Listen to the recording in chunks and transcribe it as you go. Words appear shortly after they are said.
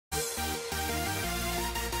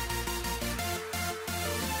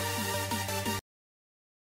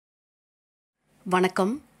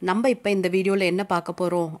வணக்கம். நம்ம இப்போ இந்த வீடியோவில் என்ன பார்க்க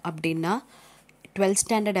போகிறோம் அப்படின்னா 12th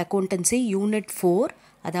Standard Accountancy Unit 4,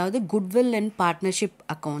 அதாவது குட்வில் அண்ட் பார்ட்னர்ஷிப்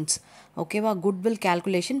அக்கௌண்ட்ஸ். ஓகேவா? குட்வில்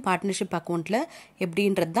கேல்குலேஷன் பார்ட்னர்ஷிப் அக்கௌண்ட்டில்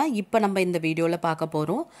எப்படின்றது தான் இப்போ நம்ம இந்த வீடியோவில் பார்க்க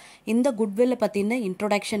போகிறோம். இந்த குட்வில்லை பற்றின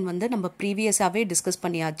இன்ட்ரோடக்ஷன் நம்ம ப்ரீவியஸாகவே டிஸ்கஸ்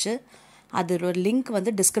பண்ணியாச்சு. அது ஒரு லிங்க்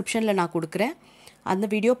டிஸ்கிரிப்ஷனில் நான் கொடுக்குறேன். அந்த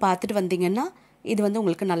வீடியோ பார்த்துட்டு வந்தீங்கன்னா இது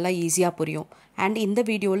உங்களுக்கு நல்லா ஈஸியாக புரியும். அண்ட் இந்த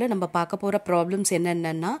வீடியோவில் நம்ம பார்க்க போகிற ப்ராப்ளம்ஸ்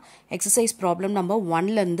என்னென்னா எக்ஸசைஸ் ப்ராப்ளம் நம்பர்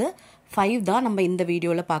 1லேருந்து 5 தான் நம்ம இந்த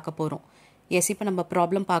வீடியோவில் பார்க்க போகிறோம். எஸ், இப்போ நம்ம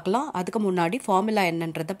ப்ராப்ளம் பார்க்கலாம். அதுக்கு முன்னாடி ஃபார்முலா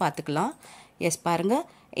என்னன்றதை பார்த்துக்கலாம். எஸ், பாருங்கள்,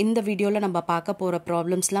 இந்த வீடியோவில் நம்ம பார்க்க போகிற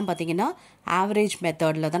ப்ராப்ளம்ஸ்லாம் பார்த்தீங்கன்னா ஆவரேஜ்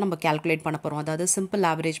மெத்தடில் தான் நம்ம கேல்குலேட் பண்ண போகிறோம். அதாவது சிம்பிள்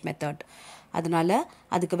ஆவரேஜ் மெத்தட். அதனால்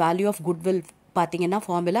அதுக்கு வேல்யூ ஆஃப் குட்வில் பார்த்தீங்கன்னா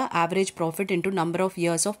formula average profit into number of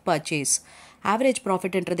years of purchase. Average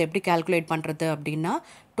ப்ராஃபிட்ன்றது எப்படி கேல்குலேட் பண்ணுறது அப்படின்னா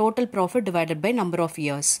total profit divided by number of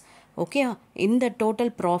years. Okay, இந்த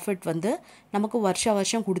டோட்டல் ப்ராஃபிட் நமக்கு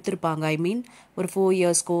வருஷம் கொடுத்துருப்பாங்க. ஐ மீன் ஒரு 4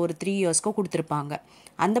 இயர்ஸ்க்கோ ஒரு 3 இயர்ஸ்க்கோ கொடுத்துருப்பாங்க.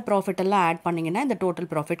 அந்த ப்ராஃபிட்டெல்லாம் ஆட் பண்ணிங்கன்னா இந்த டோட்டல்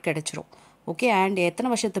ப்ராஃபிட் கிடைச்சிரும். ஓகே, அண்ட் எத்தனை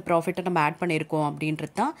வருஷத்து ப்ராஃபிட்டை நம்ம ஆட் பண்ணியிருக்கோம்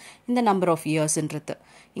அப்படின்றது தான் இந்த நம்பர் ஆஃப் இயர்ஸ்ன்றது.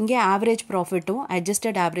 இங்கே ஆவரேஜ் ப்ராஃபிட்டும்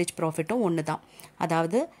அட்ஜஸ்டட் ஆவரேஜ் ப்ராஃபிட்டும் ஒன்று தான்.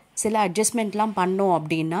 அதாவது சில அட்ஜஸ்ட்மெண்ட்லாம் பண்ணோம்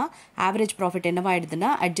அப்படின்னா average profit என்னவாயிடுதுன்னா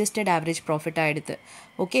adjusted average profit ஆகிடுது.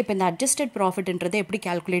 ஓகே, இப்போ இந்த அட்ஜஸ்டட் ப்ராஃபிட்ன்றதை எப்படி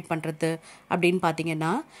கேல்குலேட் பண்ணுறது அப்படின்னு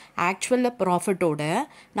பார்த்தீங்கன்னா ஆக்சுவல் ப்ராஃபிட்டோட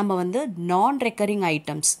நம்ம நான் ரெக்கரிங்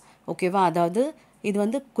ஐட்டம்ஸ், ஓகேவா, அதாவது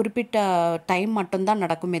இது குறிப்பிட்ட டைம் மட்டும்தான்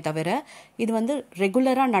நடக்குமே தவிர இது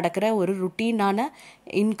ரெகுலராக நடக்கிற ஒரு ருட்டீனான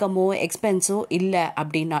இன்கமோ எக்ஸ்பென்ஸோ இல்லை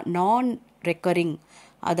அப்படின்னா நான் ரெக்கரிங்,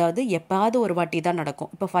 அதாவது எப்போயாவது ஒரு வாட்டி தான் நடக்கும்.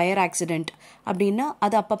 இப்போ ஃபயர் ஆக்சிடெண்ட் அப்படின்னா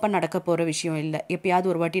அது அப்பப்போ நடக்க போகிற விஷயம் இல்லை,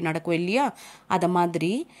 எப்பயாவது ஒரு வாட்டி நடக்கும் இல்லையா? அதை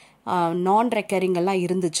மாதிரி நான் ரெக்கரிங் எல்லாம்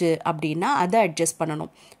இருந்துச்சு அப்படின்னா அதை அட்ஜஸ்ட்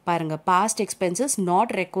பண்ணணும். பாருங்கள், past expenses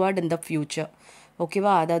not required in the future.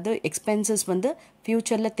 ஓகேவா? அதாவது எக்ஸ்பென்சஸ்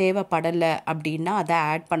ஃப்யூச்சரில் தேவைப்படலை அப்படின்னா அதை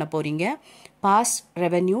ஆட் பண்ண போகிறீங்க. Past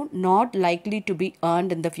revenue not likely to be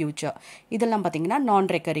earned in the future. இதெல்லாம் பார்த்தீங்கன்னா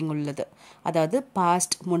நான் ரெக்கரிங் உள்ளது. அதாவது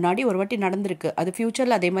பாஸ்ட் முன்னாடி ஒரு வாட்டி நடந்திருக்கு, அது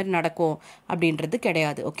ஃப்யூச்சரில் அதே மாதிரி நடக்கும் அப்படின்றது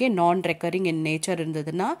கிடையாது. ஓகே, நான் ரெக்கரிங் இன் நேச்சர்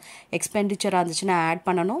இருந்ததுன்னா எக்ஸ்பெண்டிச்சராக இருந்துச்சுன்னா ஆட்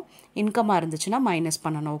பண்ணணும், இன்கமாக இருந்துச்சுன்னா மைனஸ்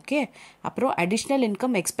பண்ணணும். ஓகே, அப்புறம் additional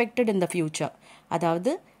income expected in the future,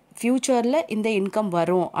 அதாவது ஃப்யூச்சரில் இந்த இன்கம்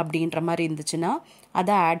வரும் அப்படின்ற மாதிரி இருந்துச்சுன்னா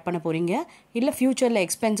அதை ஆட் பண்ண போகிறீங்க. இல்லை ஃப்யூச்சரில்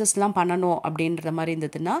எக்ஸ்பென்சஸ்லாம் பண்ணணும் அப்படின்ற மாதிரி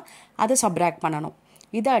இருந்ததுன்னா அதை சப்ராக்ட் பண்ணணும்.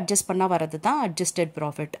 இதை அட்ஜஸ்ட் பண்ணால் வர்றது தான் அட்ஜஸ்டட்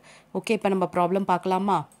ப்ராஃபிட். ஓகே, இப்போ நம்ம ப்ராப்ளம்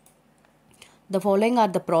பார்க்கலாமா? The following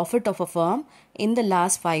are the profit of a firm in the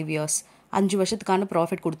last 5 years. 5 வருஷத்துக்கான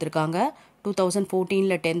ப்ராஃபிட் கொடுத்துருக்காங்க.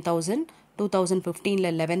 2014 10,000, 2015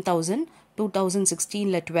 11,000,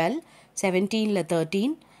 2016 12, 17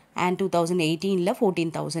 13 and 2018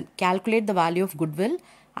 14,000. Calculate the value of goodwill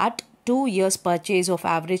at 2 years purchase of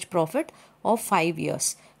average profit of 5 years.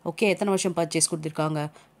 Okay, எத்தனை வருஷம் purchase கொடுத்துருக்காங்க?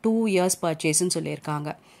 2 years பர்ச்சேஸ்ன்னு சொல்லியிருக்காங்க.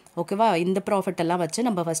 ஓகேவா? இந்த profit எல்லாம் வச்சு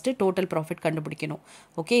நம்ம ஃபஸ்ட்டு டோட்டல் ப்ராஃபிட் கண்டுபிடிக்கணும்.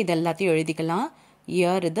 ஓகே, இது எல்லாத்தையும் எழுதிக்கலாம்.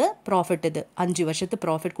 இயர் இது, ப்ராஃபிட் இது, 5 வருஷத்து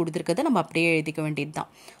ப்ராஃபிட் கொடுத்துருக்கதை நம்ம அப்படியே எழுதிக்க வேண்டியது தான்.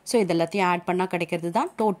 ஸோ இது எல்லாத்தையும் ஆட் பண்ணால் கிடைக்கிறது தான்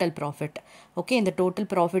டோட்டல் ப்ராஃபிட். ஓகே, இந்த டோட்டல்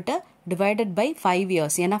ப்ராஃபிட்டை டிவைடட் பை 5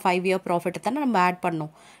 இயர்ஸ், ஏன்னா 5 இயர் ப்ராஃபிட்டை தானே நம்ம ஆட்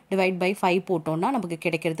பண்ணோம். டிவைட் பை 5 போட்டோம்னா நமக்கு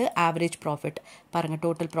கிடைக்கிறது ஆவரேஜ் ப்ராஃபிட். பாருங்கள்,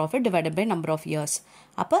 total profit divided by number of years,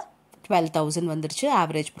 அப்போ 12,000 வந்துருச்சு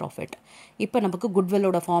ஆவரேஜ் ப்ராஃபிட். இப்போ நமக்கு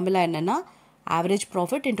குட்வில்லோட ஃபார்முலா என்னென்னா average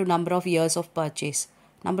profit into number of years of purchase.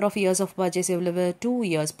 Number of years of purchase எவ்வளவு? 2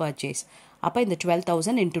 years purchase. அப்போ இந்த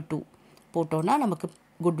 12,000 into 2 போட்டோன்னா நமக்கு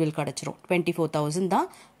குட்வில் கிடச்சிரும். 24,000 தான்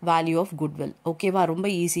வேல்யூ ஆஃப் குட்வில். ஓகேவா? ரொம்ப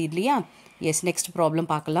ஈஸி இல்லையா? எஸ், நெக்ஸ்ட் ப்ராப்ளம்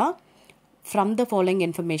பார்க்கலாம். From the following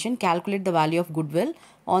information calculate the value of goodwill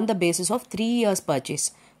on the basis of 3 years purchase.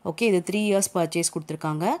 Okay, இது 3 years purchase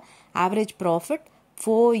கொடுத்துருக்காங்க. average profit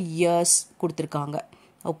 4 years கொடுத்துருக்காங்க.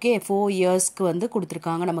 ஓகே, 4 இயர்ஸ்க்கு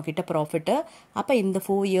கொடுத்துருக்காங்க நம்மக்கிட்ட ப்ராஃபிட்டு. அப்போ இந்த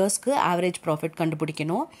 4 இயர்ஸ்க்கு ஆவரேஜ் ப்ராஃபிட்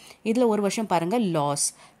கண்டுபிடிக்கணும். இதில் ஒரு வருஷம் பாருங்கள்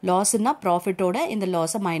லாஸ்ன்னா ப்ராஃபிட்டோட இந்த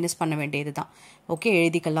லாஸை மைனஸ் பண்ண வேண்டியது தான். ஓகே,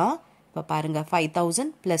 எழுதிக்கலாம். இப்போ பாருங்கள்,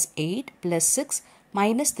 5,000 + 8 + 6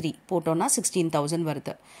 - 3 போட்டோன்னா 16,000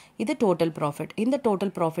 வருது. இது டோட்டல் ப்ராஃபிட். இந்த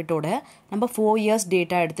டோட்டல் ப்ராஃபிட்டோட நம்ம 4 இயர்ஸ்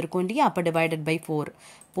டேட்டா எடுத்துருக்கோம் இல்லையா? அப்போ டிவைடட் பை 4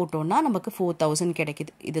 போட்டோன்னா நமக்கு 4,000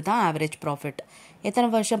 கிடைக்குது. இதுதான் ஆவரேஜ் ப்ராஃபிட். எத்தனை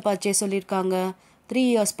வருஷம் பர்ச்சேஸ் சொல்லியிருக்காங்க? 3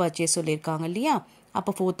 இயர்ஸ் பர்ச்சேஸ் சொல்லியிருக்காங்க இல்லையா?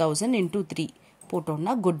 அப்போ 4,000 into 3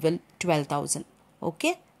 போட்டோம்னா குட்வில் 12,000. ஓகே,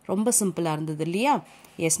 ரொம்ப சிம்பிளாக இருந்தது இல்லையா?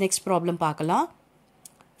 எஸ், நெக்ஸ்ட் ப்ராப்ளம் பார்க்கலாம்.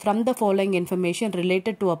 From the following information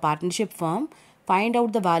related to a partnership firm, find out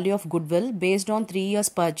the value of goodwill based on 3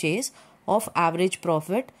 years purchase of average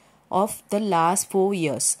profit of the last 4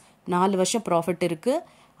 years. 4 வருஷம் profit இருக்குது,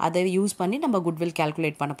 அதை use பண்ணி நம்ம goodwill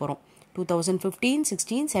calculate பண்ண போகிறோம். 2015,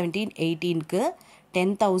 16, 17, 18க்கு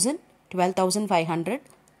 10,000 12,500,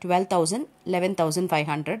 12,000,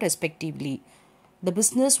 11,500 respectively. The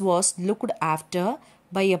business was looked after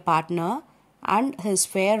by a partner and his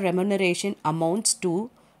fair remuneration amounts to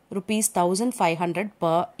rupees 1,500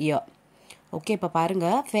 per year. Okay, இப்போ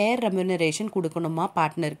பாருங்கள், fair remuneration கொடுக்கணுமா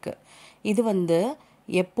பார்ட்னருக்கு. இது வந்து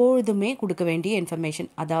எப்பொழுதுமே கொடுக்க வேண்டிய இன்ஃபர்மேஷன்.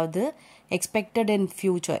 அதாவது expected in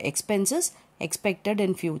future expenses, expected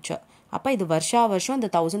in future. அப்போ இது வருஷம் இந்த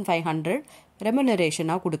 1,500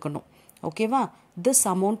 ரெம்யூனரேஷனாக கொடுக்கணும். ஓகேவா? This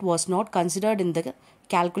amount was not considered in the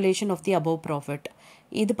calculation of the above profit.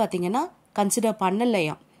 இது பார்த்திங்கன்னா கன்சிடர்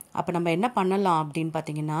பண்ணலையா. அப்போ நம்ம என்ன பண்ணலாம் அப்படின்னு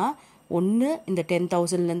பார்த்தீங்கன்னா, ஒன்று இந்த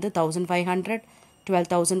 10,000லேருந்து 1,500,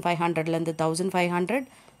 12,500லேருந்து 1,500,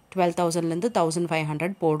 12,000லேருந்து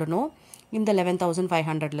 1,500 போடணும். இந்த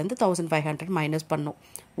 11,500லேருந்து 1,500 மைனஸ் பண்ணணும்.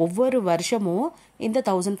 ஒவ்வொரு வருஷமும் இந்த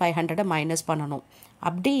 1,500 மைனஸ் பண்ணணும்.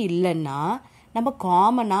 அப்படி இல்லைன்னா நம்ம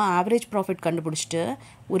காமனாக ஆவரேஜ் ப்ராஃபிட் கண்டுபிடிச்சிட்டு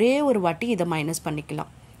ஒரே ஒரு வாட்டி இதை மைனஸ்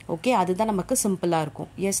பண்ணிக்கலாம். ஓகே, அதுதான் நமக்கு சிம்பிளாக இருக்கும்.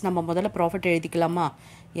 எஸ், நம்ம முதல்ல ப்ராஃபிட் எழுதிக்கலாமா?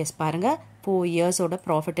 எஸ், பாருங்கள், 4 இயர்ஸோட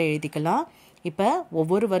ப்ராஃபிட்டை எழுதிக்கலாம். இப்போ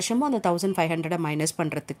ஒவ்வொரு வருஷமும் அந்த 1,500 மைனஸ்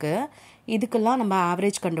பண்ணுறதுக்கு இதுக்கெல்லாம் நம்ம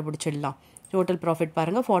ஆவரேஜ் கண்டுபிடிச்சிடலாம். டோட்டல் ப்ராஃபிட்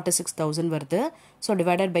பாருங்கள் 46,000 வருது. ஸோ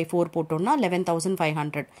டிவைடட் பை 4 போட்டோம்னா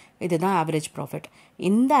 11,500. இதுதான் ஆவரேஜ் ப்ராஃபிட்.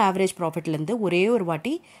 இந்த ஆவரேஜ் ப்ராஃபிட்லேருந்து ஒரே ஒரு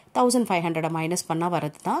வாட்டி 1,500 மைனஸ் பண்ணால்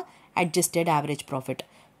வரது தான் அட்ஜஸ்டட் ஆவரேஜ் ப்ராஃபிட்.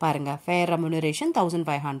 பாருங்கள், ஃபேர் ரெம்யூனரேஷன்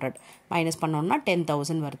 1,500 மைனஸ் பண்ணோம்னா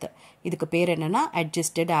 10,000 வருது. இதுக்கு பேர் என்னென்னா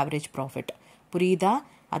அட்ஜஸ்டட் ஆவரேஜ் ப்ராஃபிட். புரியுதா?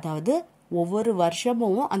 அதாவது ஒவ்வொரு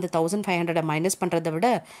வருஷமும் அந்த 1,500 மைனஸ் பண்ணுறதை விட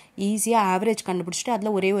ஈஸியாக ஆவரேஜ் கண்டுபிடிச்சிட்டு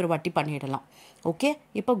அதில் ஒரே ஒரு வாட்டி பண்ணிடலாம். ஓகே,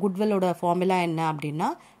 இப்போ குட்வில்லோட ஃபார்முலா என்ன அப்படின்னா,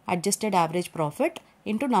 adjusted average profit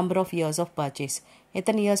into number of years of purchase.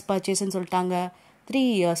 எத்தனை இயர்ஸ் பர்ச்சேஸ்ன்னு சொல்லிட்டாங்க? 3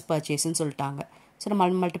 இயர்ஸ் பர்ச்சேஸ்ன்னு சொல்லிட்டாங்க. ஸோ நம்ம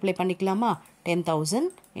மல்டிப்ளை பண்ணிக்கலாமா? 10,000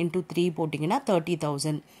 இன்டூ 3 போட்டிங்கன்னா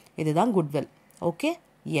 30,000. இதுதான் குட்வில். Okay,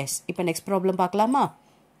 S. இப்போ நெக்ஸ்ட் ப்ராப்ளம் பார்க்கலாமா?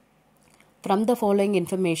 From the following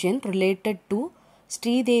information related to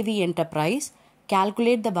Sridevi Enterprise,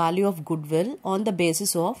 calculate the value of goodwill on the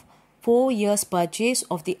basis of 4 years purchase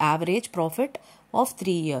of the average profit of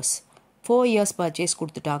 3 years. 4 years purchase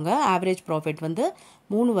கொடுத்துட்டாங்க. Average profit வந்து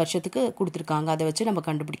 3 வருஷத்துக்கு கொடுத்துருக்காங்க. அதை வச்சு நம்ம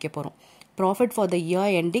கண்டுபிடிக்க போகிறோம். Profit for the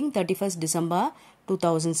year ending 31st December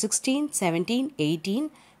 2016, 17, 18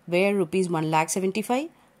 were rupees 1,75,000,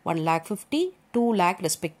 1,50,000, 2,00,000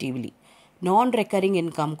 respectively. நான் ரெக்கரிங்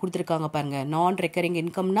இன்கம் கொடுத்துருக்காங்க பாருங்கள். நான் ரெக்கரிங்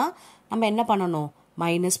இன்கம்னா நம்ம என்ன பண்ணணும்?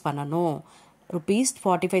 மைனஸ் பண்ணணும். rupees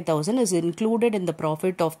 45,000 is included in the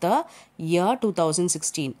profit of the year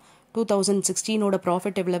 2016. 2016ஓட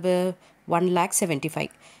profit எவ்வளவு?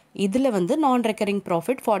 1,75,000. இதில் வந்து நான் ரெக்கரிங்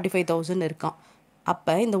ப்ராஃபிட் 45,000 இருக்கான்.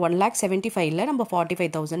 அப்போ இந்த 1,75,000ல் நம்ம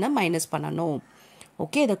 45,000 மைனஸ் பண்ணணும்.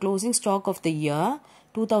 Okay, the closing stock of the year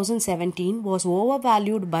 2017 was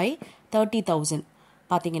overvalued by 30,000.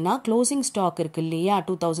 பார்த்தீங்கன்னா க்ளோசிங் ஸ்டாக் இருக்குது இல்லையா,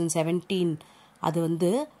 2017 அது வந்து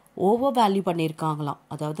ஓவர் வேல்யூ பண்ணியிருக்காங்களாம்.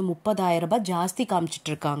 அதாவது 30,000 ரூபாய் ஜாஸ்தி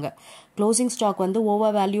காமிச்சிட்ருக்காங்க. க்ளோசிங் ஸ்டாக் வந்து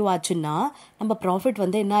ஓவர் வேல்யூ ஆச்சுன்னா நம்ம ப்ராஃபிட்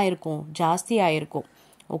வந்து என்ன ஆயிருக்கும்? ஜாஸ்தி ஆயிருக்கும்.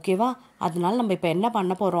 ஓகேவா? அதனால நம்ம இப்போ என்ன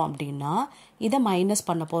பண்ண போகிறோம் அப்படின்னா, இதை மைனஸ்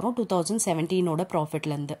பண்ண போகிறோம் 2017ஓட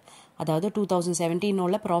ப்ராஃபிட்லேருந்து. அதாவது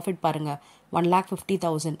 2017ஓட ப்ராஃபிட் பாருங்கள்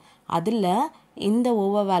 1,50,000. அதில் இந்த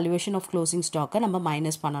ஓவர் வேல்யூவேஷன் ஆஃப் க்ளோசிங் ஸ்டாக்கை நம்ம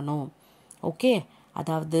மைனஸ் பண்ணணும். ஓகே,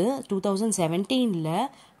 அதாவது 2017ல்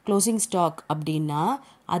க்ளோசிங் ஸ்டாக் அப்படின்னா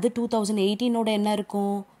அது 2018ஓட என்ன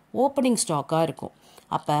இருக்கும்? ஓப்பனிங் ஸ்டாக்காக இருக்கும்.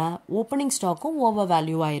 அப்போ ஓப்பனிங் ஸ்டாக்கும் ஓவர்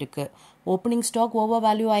வேல்யூ ஆகிருக்கு. Opening stock over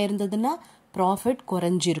value ஆயிருந்ததுன்னா profit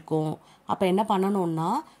குறைஞ்சிருக்கும். அப்போ என்ன பண்ணணும்னா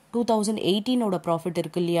 2018ஓட ப்ராஃபிட்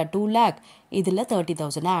இருக்கு இல்லையா 2,00,000, இதில்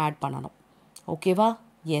 30,000 ஆட் பண்ணணும். ஓகேவா?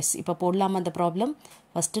 எஸ். இப்போ போடலாமா அந்த ப்ராப்ளம்?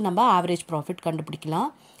 ஃபஸ்ட்டு நம்ம ஆவரேஜ் ப்ராஃபிட் கண்டுபிடிக்கலாம்.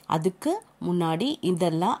 அதுக்கு முன்னாடி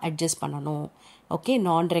இதெல்லாம் அட்ஜஸ்ட் பண்ணணும். ஓகே,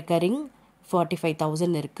 நான் ரெக்கரிங்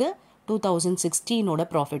 45,000 இருக்குது. 2016ஓட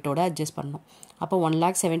ப்ராஃபிட்டோட அட்ஜஸ்ட் பண்ணணும். அப்போ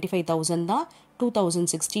 1,75,000 தான்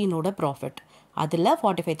 2016ஓட ப்ராஃபிட். அதில்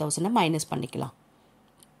 45,000 மைனஸ் பண்ணிக்கலாம்.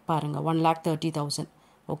 பாருங்கள், 1,30,000.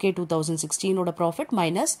 ஓகே, 2016ஓட ப்ராஃபிட்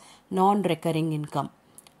மைனஸ் நான் ரெக்கரிங் இன்கம்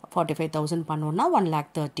 45,000 பண்ணோன்னா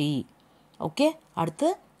 1,30,000. ஓகே, அடுத்து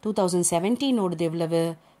 2017ஓடது எவ்வளவு?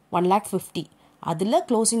 1,50,000. அதில்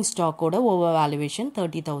க்ளோசிங் ஸ்டாக்கோட ஓவர் வேல்யூவேஷன்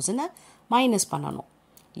 30,000 மைனஸ் பண்ணணும்.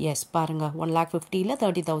 எஸ், பாருங்கள், 1,50,000ல்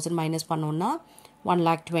 30,000 மைனஸ் பண்ணோன்னா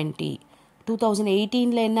 1,20,000.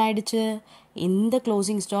 2018ல் என்ன ஆயிடுச்சு? இந்த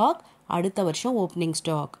க்ளோசிங் ஸ்டாக் அடுத்த வருஷம் ஓப்பனிங்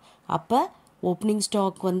ஸ்டாக். அப்போ ஓப்பனிங்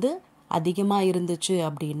ஸ்டாக் வந்து அதிகமாக இருந்துச்சு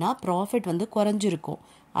அப்படின்னா ப்ராஃபிட் வந்து குறைஞ்சிருக்கும்.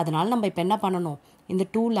 அதனால் நம்ம இப்போ என்ன பண்ணணும்? இந்த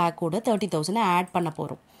 2,00,000ஓட 30,000 ஆட் பண்ண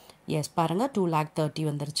போகிறோம். எஸ், பாருங்கள், 2,30,000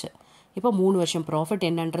 வந்துருச்சு. இப்போ 3 வருஷம் ப்ராஃபிட்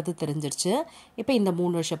என்னன்றது தெரிஞ்சிருச்சு. இப்போ இந்த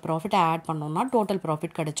 3 வருஷம் ப்ராஃபிட்டை ஆட் பண்ணோம்னா டோட்டல்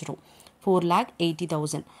ப்ராஃபிட் கிடச்சிரும்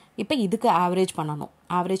 4,80,000. இப்போ இதுக்கு ஆவரேஜ் பண்ணணும்.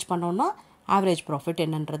 ஆவரேஜ் பண்ணோன்னா ஆவரேஜ் ப்ராஃபிட்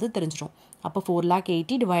என்னன்றது தெரிஞ்சிடும். அப்போ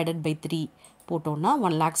 4,80,000 டிவைடட் பை 3 போட்டோன்னா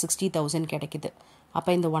 1,60,000 கிடைக்குது. அப்போ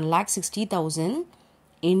இந்த 1,60,000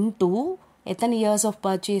 இன்டூ எத்தனை இயர்ஸ் ஆஃப்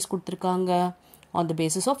பர்ச்சேஸ் கொடுத்துருக்காங்க? On the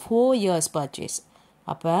basis of 4 years purchase.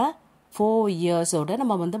 அப்போ 4 இயர்ஸோட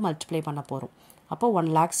நம்ம வந்து மல்டிப்ளை பண்ண போகிறோம். அப்போ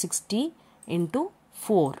 1,60,000 இன்டூ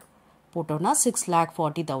 4 போட்டோன்னா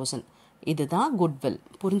 6,40,000. இதுதான் குட்வில்.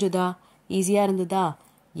 புரிஞ்சுதா? ஈஸியாக இருந்ததா?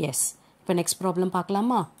 எஸ். இப்போ நெக்ஸ்ட் ப்ராப்ளம்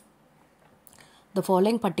பார்க்கலாமா? The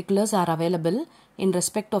following particulars are available in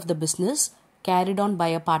respect of the business carried on by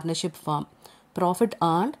a partnership firm. Profit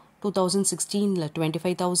earned 2016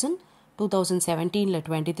 25,000, 2017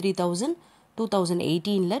 23,000,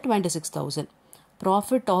 2018 26,000.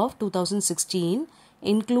 Profit of 2016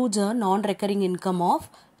 includes a non-recurring income of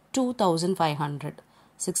 2,500.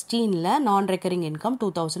 16 non-recurring income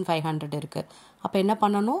 2,500 இருக்கு. அப்போ என்ன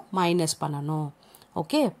பண்ணணும்? Minus பண்ணணும்.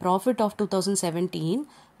 Okay, profit of 2017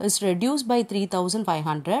 is reduced by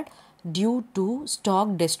 3,500 due to stock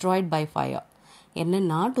destroyed by fire.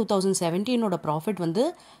 என்னன்னா 2017 profit வந்து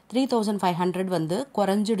 3,500 வந்து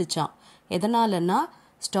குறைஞ்சிடுச்சான். எதனாலன்னா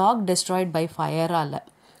stock Detroit by ஃபயரால்.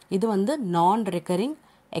 இது வந்து நான் ரெக்கரிங்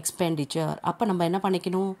எக்ஸ்பெண்டிச்சர். அப்போ நம்ம என்ன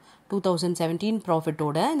பண்ணிக்கணும்? 2017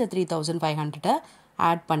 ப்ராஃபிட்டோட இந்த 3,500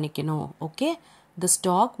 ஆட் பண்ணிக்கணும். Okay, the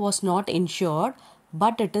stock was not insured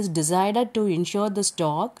but it is decided to insure the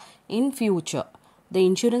stock in future. The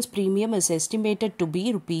insurance premium is estimated to be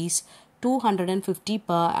rupees 250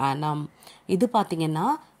 per annum. இது பார்த்தீங்கன்னா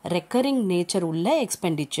ரெக்கரிங் நேச்சர் உள்ள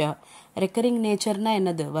expenditure. Recurring நேச்சர்னா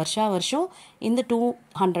என்னது? வருஷம் இந்த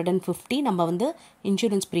 250 நம்ம வந்து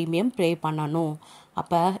insurance premium பே பண்ணணும்.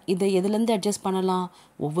 அப்போ இதை எதுலேருந்து அட்ஜஸ்ட் பண்ணலாம்?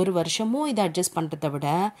 ஒவ்வொரு வருஷமும் இதை அட்ஜஸ்ட் பண்ணுறத விட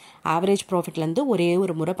ஆவரேஜ் ப்ராஃபிட்லேருந்து ஒரே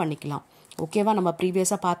ஒரு முறை பண்ணிக்கலாம். ஓகேவா? நம்ம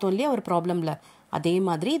ப்ரீவியஸாக பார்த்தோம் இல்லையா ஒரு ப்ராப்ளமில், அதே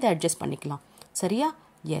மாதிரி இதை அட்ஜஸ்ட் பண்ணிக்கலாம். சரியா?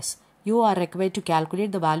 S. You are required to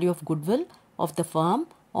calculate the value of goodwill of the firm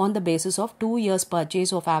on the basis of 2 years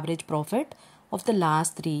purchase of average profit of the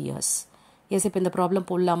last 3 years. S. இப்போ இந்த ப்ராப்ளம்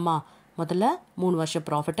போடலாமா? முதல்ல 3 வருஷம்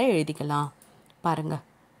ப்ராஃபிட்டை எழுதிக்கலாம். பாருங்கள்,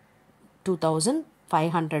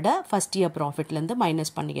 2,500 ஃபஸ்ட் இயர் ப்ராஃபிட்லேருந்து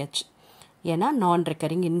மைனஸ் பண்ணியாச்சு. ஏன்னா நான்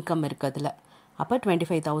ரெக்கரிங் இன்கம் இருக்கிறதுல. அப்போ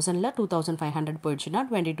 25,000ல் 2,500 போயிடுச்சுன்னா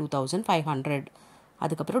 22,500.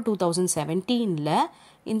 அதுக்கப்புறம் 2017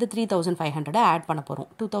 இந்த 3,500 ஆட் பண்ண போகிறோம்.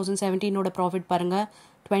 2017 ப்ராஃபிட் பாருங்கள்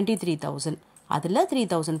 23,000. அதில்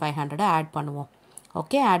 3,500 ஆட் பண்ணுவோம்.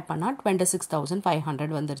 ஓகே, ஆட் பண்ணால்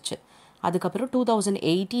 26,500 வந்துருச்சு. அதுக்கப்புறம்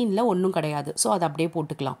 2018 ஒன்றும் கிடையாது. ஸோ அதை அப்படியே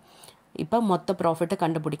போட்டுக்கலாம். இப்போ மொத்த ப்ராஃபிட்டை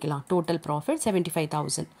கண்டுபிடிக்கலாம். Total profit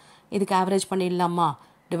 75,000. இதுக்கு ஆவரேஜ் பண்ணிடலாமா?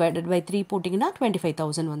 டிவைடட் பை 3 போட்டிங்கன்னா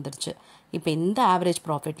 25,000 வந்துருச்சு. இப்போ இந்த ஆவரேஜ்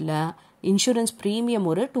ப்ராஃபிட்டில் இன்சூரன்ஸ் ப்ரீமியம்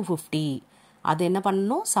ஒரு 250. அது என்ன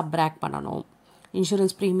பண்ணணும்? சப்ராக்ட் பண்ணணும்.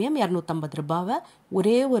 இன்சூரன்ஸ் ப்ரீமியம் 250 ரூபாவை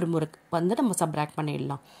ஒரே ஒரு முறை வந்து நம்ம சப்ராக்ட்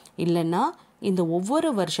பண்ணிடலாம். இல்லைன்னா இந்த ஒவ்வொரு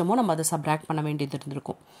வருஷமும் நம்ம அதை சப்ராக்ட் பண்ண வேண்டியது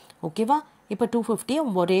இருந்திருக்கும். ஓகேவா? இப்போ 250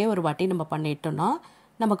 ஒரே ஒரு வாட்டி நம்ம பண்ணிட்டோம்னா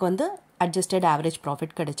நமக்கு வந்து அட்ஜஸ்டட் ஆவரேஜ்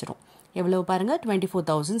ப்ராஃபிட் கிடைச்சிரும். எவ்வளோ பாருங்கள்?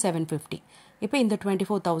 24,750. இப்போ இந்த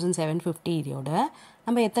 24,750 இதோட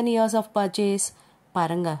நம்ம எத்தனை இயர்ஸ் ஆஃப் பர்ச்சேஸ்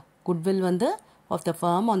பாருங்கள்? குட்வில் வந்து of the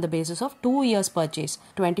firm on the basis of 2 years purchase.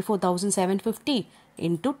 24,750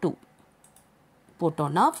 into 2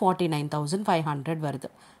 போட்டோன்னா 49,500 வருது.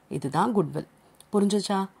 இதுதான் குட்வில்.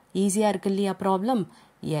 புரிஞ்சுச்சா? ஈஸியாக இருக்கு இல்லையா ப்ராப்ளம்?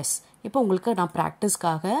 எஸ். இப்போ உங்களுக்கு நான்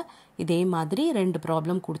ப்ராக்டிஸ்க்காக இதே மாதிரி 2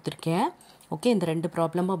 ப்ராப்ளம் கொடுத்துருக்கேன். ஓகே, இந்த 2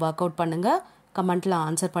 ப்ராப்ளமை ஒர்க் அவுட் பண்ணுங்கள். கமெண்ட்டில்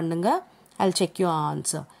ஆன்சர் பண்ணுங்கள். I'll check your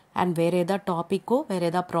answer. And வேறு ஏதாவது டாப்பிக்கோ வேறு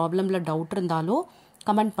ஏதாவது ப்ராப்ளமில் டவுட் இருந்தாலும்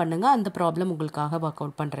கமெண்ட் பண்ணுங்கள். அந்த ப்ராப்ளம் உங்களுக்காக ஒர்க்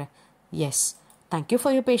அவுட் பண்ணுறேன். S. Thank you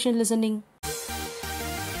for your patient listening.